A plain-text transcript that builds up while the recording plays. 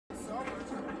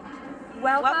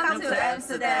Welcome to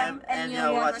Amsterdam, and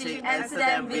you're watching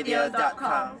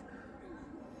AmsterdamVideo.com.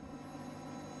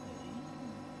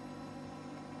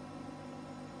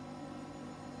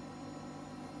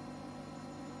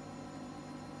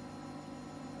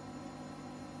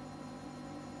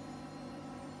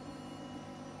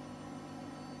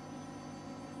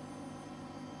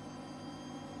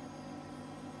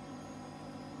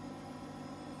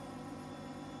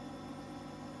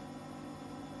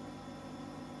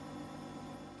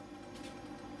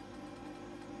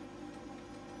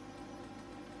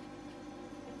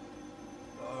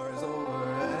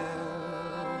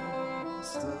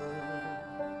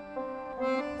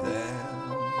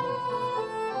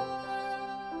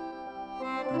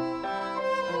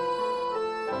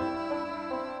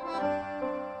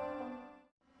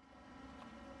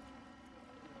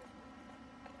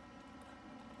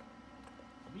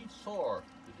 Meet Thor,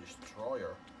 the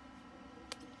destroyer.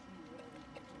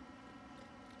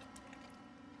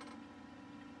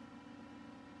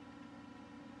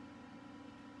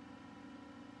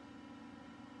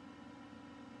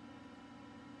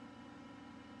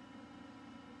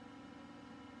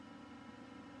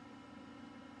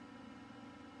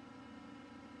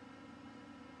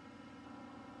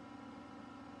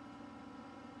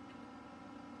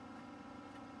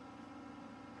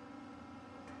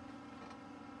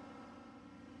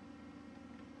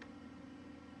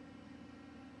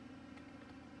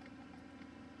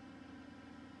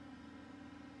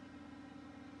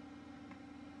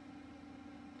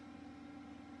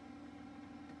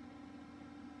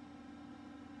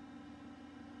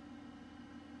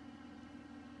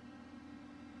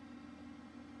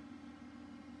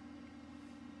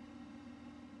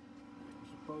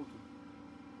 Poten.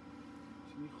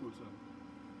 Is niet goed zo.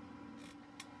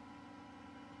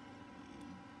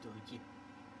 Doetje.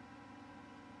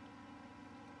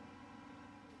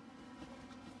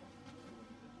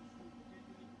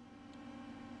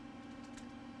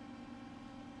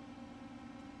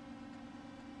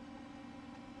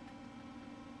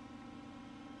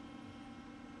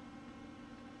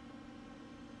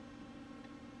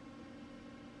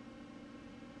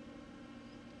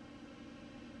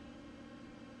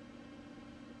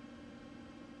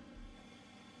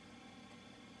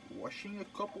 Washing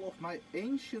a couple of my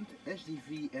ancient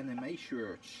SDV anime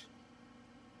shirts,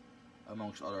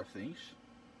 amongst other things.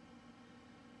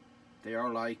 They are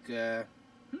like, I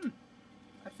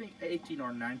think 18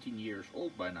 or 19 years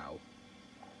old by now,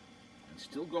 and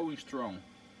still going strong.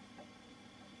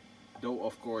 Though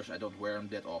of course I don't wear them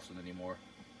that often anymore.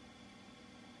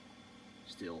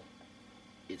 Still,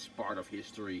 it's part of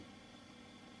history.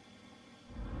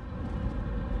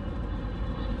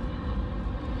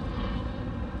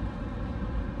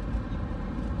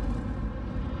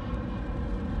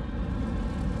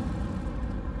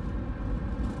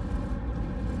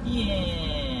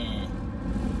 Yeah.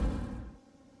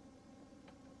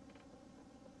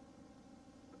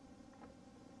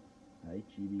 Hi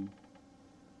Chibi.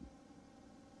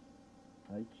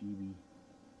 Hi Chibi.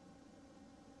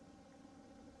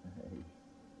 Hey.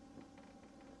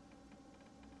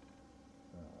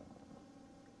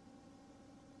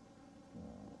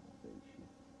 Beestje.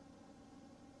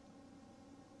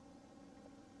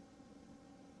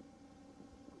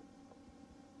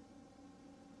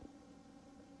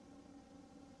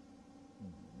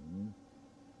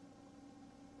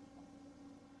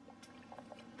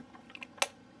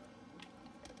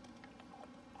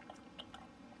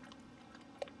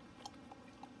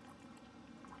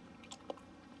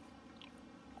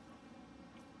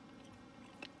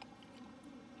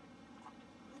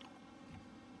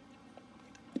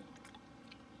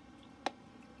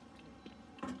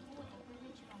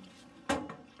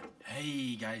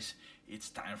 Hey guys, it's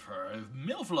time for a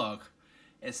mail vlog.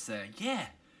 It's yeah,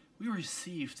 we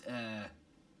received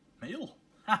mail.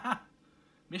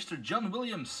 Mr. John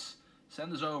Williams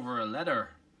sent us over a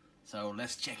letter, so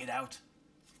let's check it out.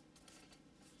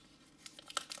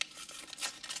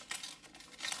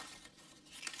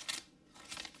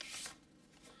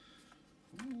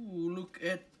 Ooh, look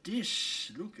at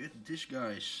this! Look at this,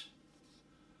 guys.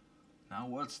 Now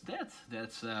what's that?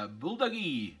 That's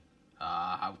bulldoggy.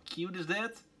 How cute is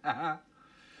that?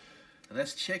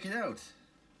 Let's check it out.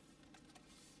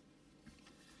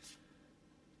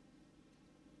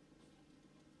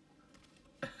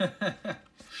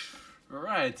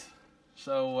 Right,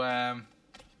 so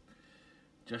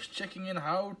just checking in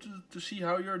how to see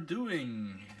how you're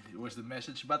doing was the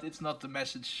message, but it's not the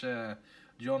message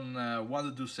John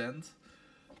wanted to send,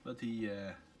 but he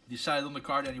decided on the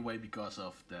card anyway because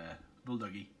of the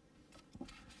bulldoggy.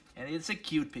 And it's a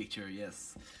cute picture,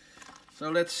 yes. So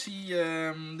let's see,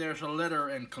 there's a letter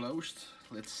enclosed.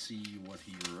 Let's see what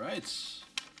he writes.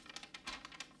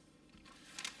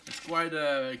 It's quite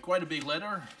a big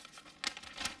letter.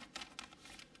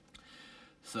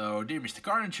 So, dear Mr.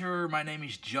 Carnager, my name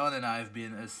is John and I've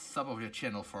been a sub of your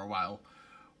channel for a while.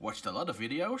 Watched a lot of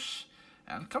videos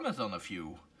and commented on a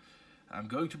few. I'm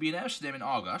going to be in Amsterdam in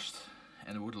August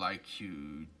and would like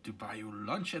to buy you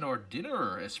lunch and or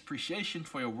dinner as appreciation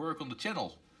for your work on the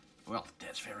channel. Well,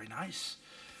 that's very nice.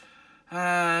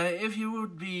 If you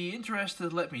would be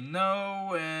interested, let me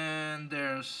know. And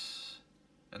there's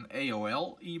an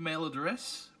AOL email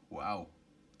address. Wow,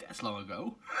 that's long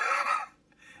ago.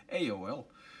 AOL.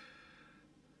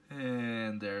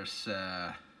 And there's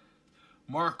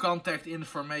more contact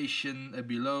information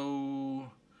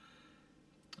below.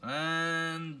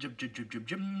 And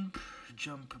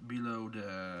jump below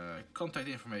the contact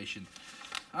information.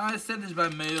 I sent this by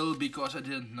mail because I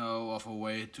didn't know of a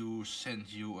way to send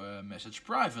you a message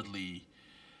privately.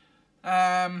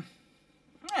 Yeah,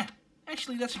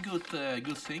 actually that's a good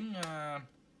thing.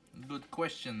 Good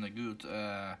question. A good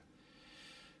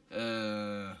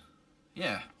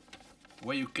yeah,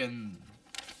 where you can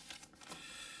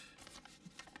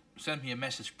send me a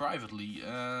message privately.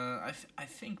 I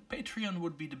think Patreon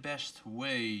would be the best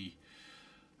way.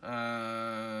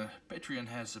 Patreon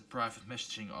has a private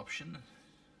messaging option,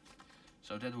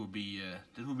 so that would be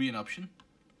an option.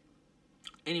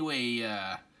 Anyway,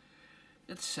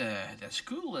 that's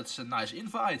cool. That's a nice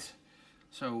invite.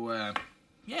 So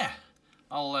yeah,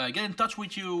 I'll get in touch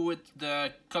with you with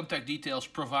the contact details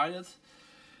provided,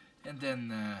 and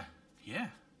then yeah,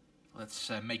 let's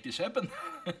make this happen.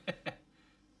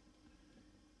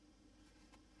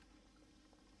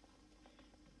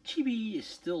 Chibi is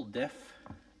still deaf,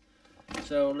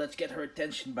 so let's get her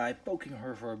attention by poking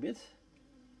her for a bit.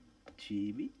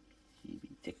 Chibi,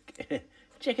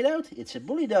 check it out, it's a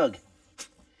bully dog.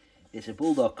 It's a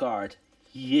bulldog card.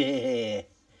 Yeah!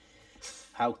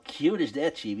 How cute is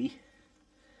that, Chibi?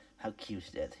 How cute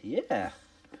is that? Yeah!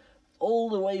 All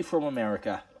the way from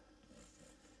America.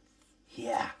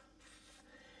 Yeah!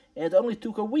 And it only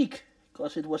took a week,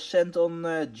 because it was sent on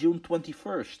June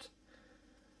 21st.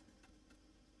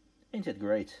 Ain't that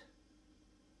great?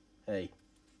 Hey,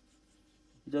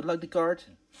 you don't like the card?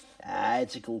 Ah,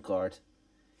 it's a cool card.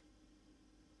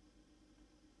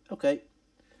 Okay.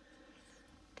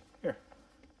 Here,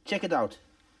 check it out.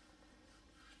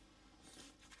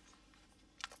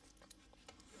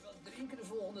 Drinken de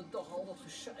volgende dag al dat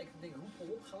gezeik. Ik denk, roep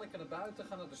op, ga lekker naar buiten,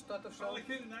 ga naar de stad of zo. Zal ik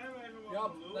in Nijmegen Ja,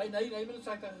 wandelen? nee, maar dat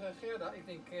zei ik tegen Gerda. Ik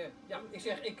denk, ja, ik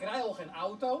zeg, ik rij al geen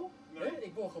auto. Nee. Hè?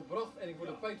 Ik word gebracht en ik word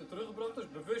door Peter teruggebracht.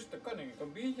 Dus bewust, dan kan ik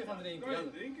een biertje gaan drinken. Kan Ja,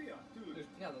 je drinken? Ja, tuurlijk. dus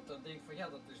ja, dan denk ik van, ja,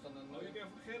 dat is dan een... Oh, ik even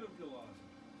Gerda op je laten.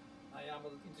 Nou ja, maar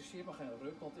dat interesseert me geen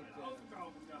ruk, want ik...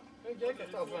 Afgekomen, ja. Kijk, jij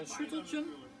krijgt over een schuteltje.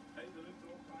 Hé, dat lukt er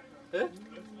ook bijna. Hè? Dat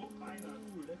lukt er ook bijna.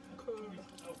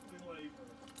 Elke in leven.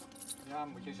 Ja,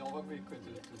 moet je zelf ook weer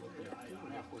kunnen natuurlijk.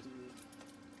 Ja, ja, goed.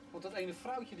 Want dat ene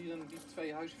vrouwtje die dan die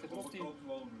twee huizen verderop, die...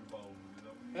 Koopwoning bouwen.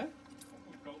 Hè?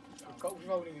 Een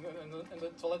koopwoning en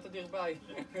de toiletten dichtbij.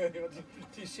 Want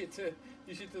die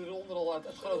zitten eronder al uit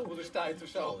grootmoederstijd of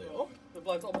zo. Dat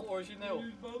blijft allemaal origineel. Nu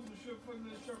het botershop van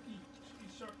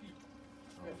Saki.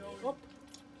 Hop.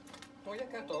 Thor, jij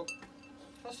krijgt ook.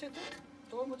 Ga zitten.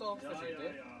 Thor moet altijd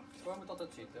zitten. Thor moet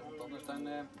altijd zitten, want anders dan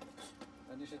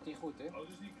is het niet goed, hè.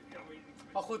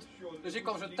 Maar goed, dus ik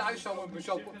kwam zo thuis zo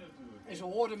en ze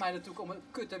hoorden mij natuurlijk om een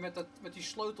kutten met die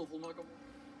sleutel vol.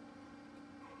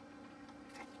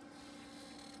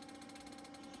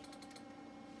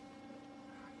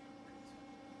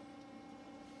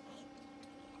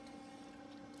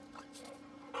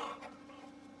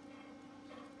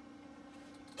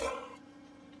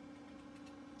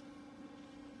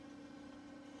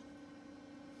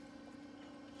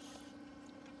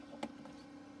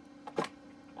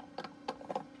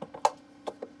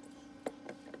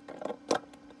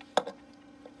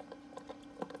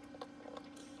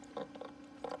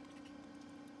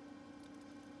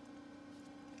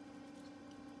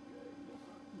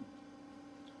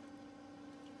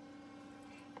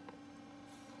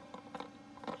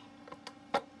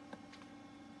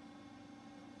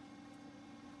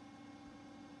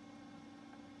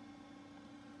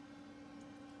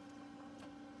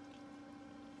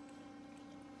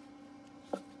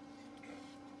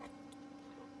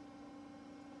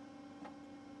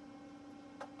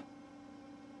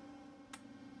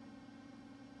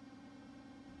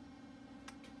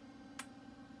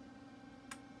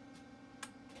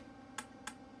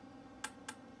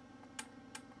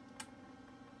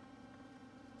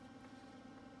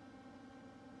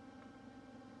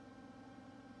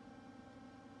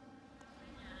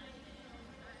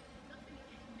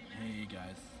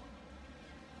 guys.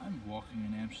 I'm walking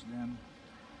in Amsterdam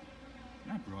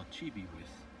and I brought Chibi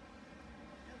with.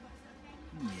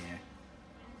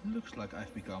 Yeah, looks like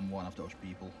I've become one of those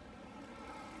people.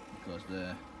 Because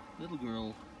the little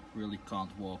girl really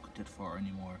can't walk that far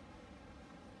anymore.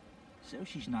 So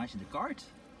she's nice in the cart.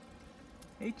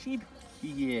 Hey Chibi.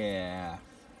 Yeah.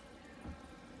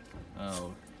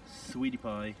 Oh, sweetie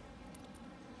pie.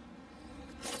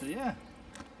 So yeah.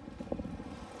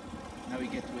 Now we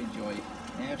get to enjoy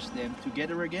Amsterdam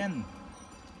together again.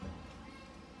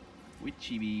 With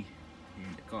Chibi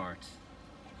in the cart.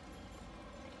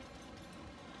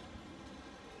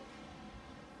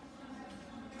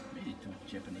 Made it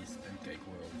to Japanese pancake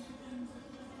world.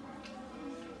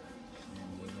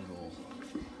 And the little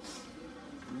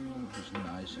room is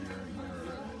nice here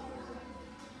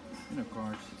in her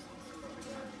cart.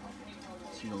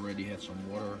 She already had some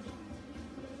water.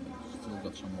 Still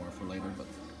got some more for later, but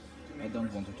I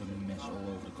don't want her to mess all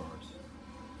over the cart.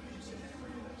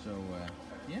 So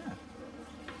yeah,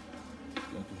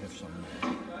 going to have some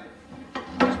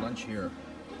nice lunch here.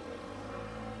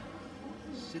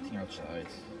 Sitting outside.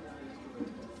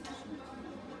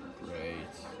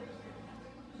 Great.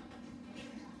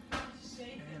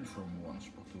 And from one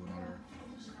spot to another.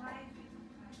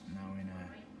 Now in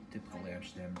a typical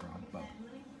Amsterdam brown pub.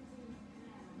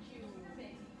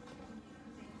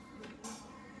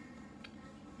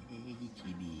 Hey,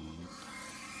 Chibi.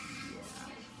 Yeah.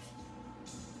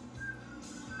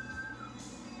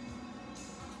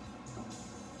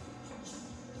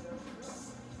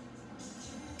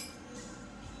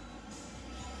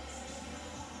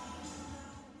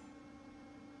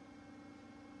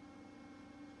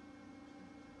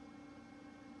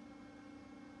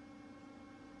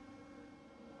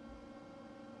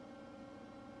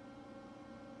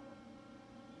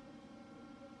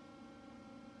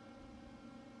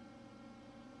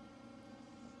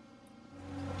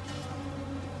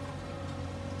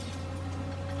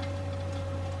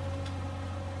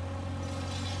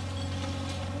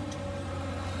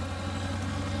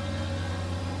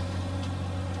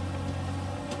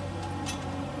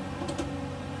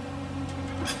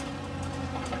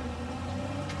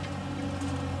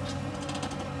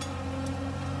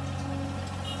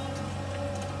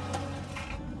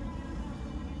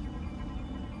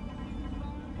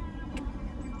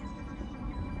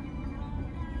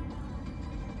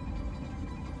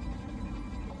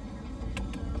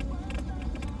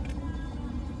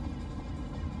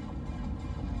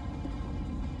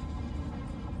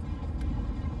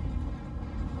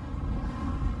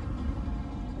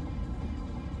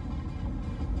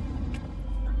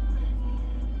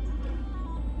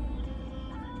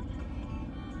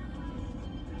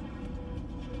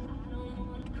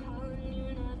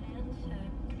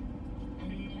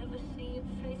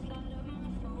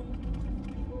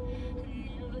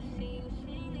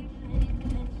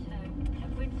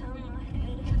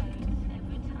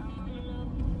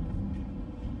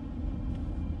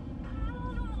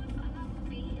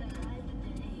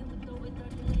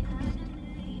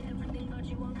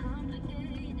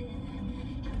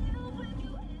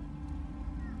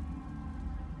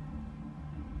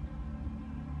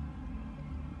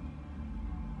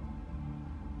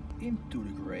 Into the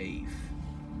grave.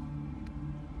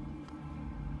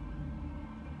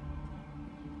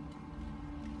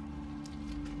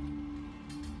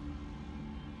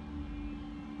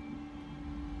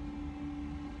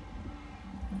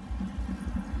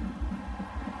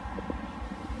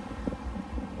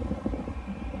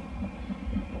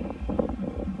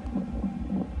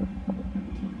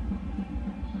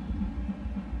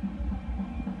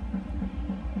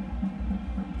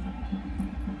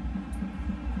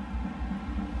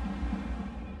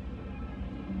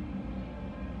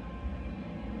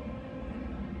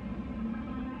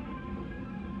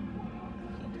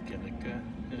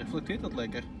 Reflecteert dat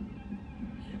lekker.